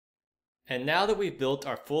And now that we've built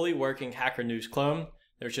our fully working Hacker News clone,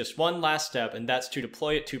 there's just one last step, and that's to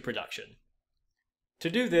deploy it to production. To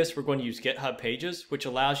do this, we're going to use GitHub Pages, which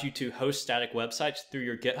allows you to host static websites through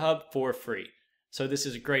your GitHub for free. So this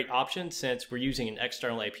is a great option since we're using an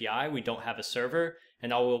external API, we don't have a server,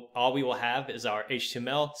 and all we will have is our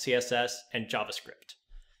HTML, CSS, and JavaScript.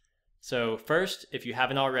 So first, if you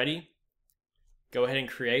haven't already, go ahead and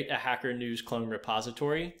create a Hacker News clone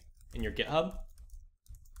repository in your GitHub.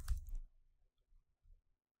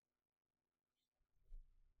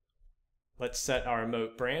 Let's set our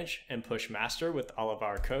remote branch and push master with all of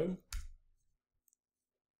our code.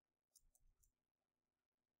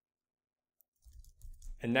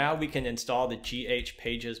 And now we can install the GH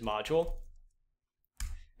Pages module.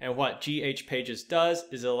 And what GH Pages does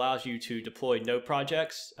is it allows you to deploy node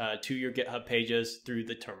projects to your GitHub Pages through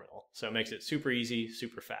the terminal. So it makes it super easy,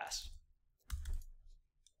 super fast.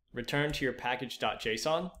 Return to your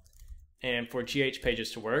package.json. And for GH Pages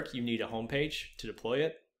to work, you need a home page to deploy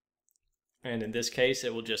it. And in this case,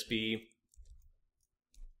 it will just be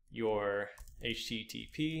your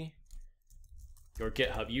HTTP, your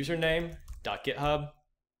GitHub username,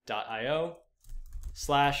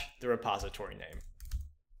 .github.io/the repository name.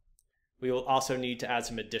 We will also need to add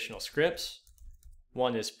some additional scripts.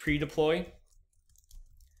 One is pre-deploy,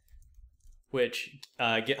 which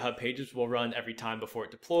GitHub Pages will run every time before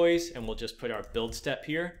it deploys, and we'll just put our build step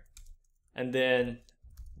here. And then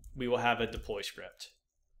we will have a deploy script.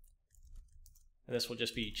 And this will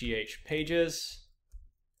just be GH Pages,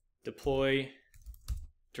 deploy,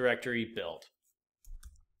 directory build.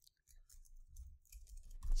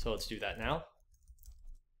 So let's do that now.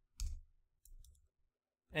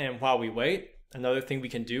 And while we wait, another thing we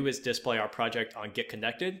can do is display our project on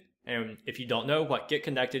GetConnected. And if you don't know what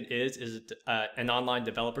GetConnected is an online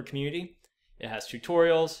developer community. It has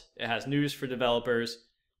tutorials, it has news for developers,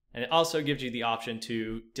 and it also gives you the option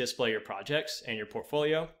to display your projects and your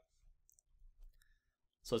portfolio.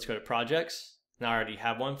 So let's go to projects. Now I already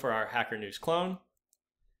have one for our Hacker News clone.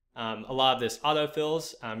 A lot of this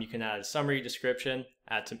autofills. You can add a summary description,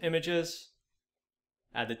 add some images,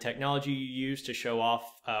 add the technology you use to show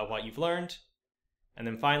off what you've learned. And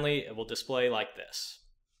then finally, it will display like this.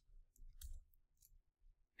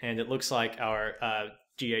 And it looks like our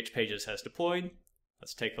GH Pages has deployed.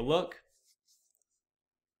 Let's take a look.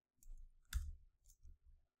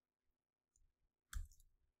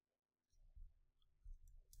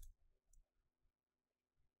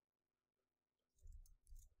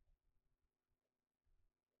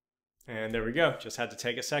 And there we go, just had to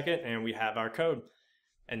take a second and we have our code.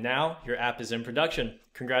 And now your app is in production.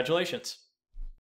 Congratulations.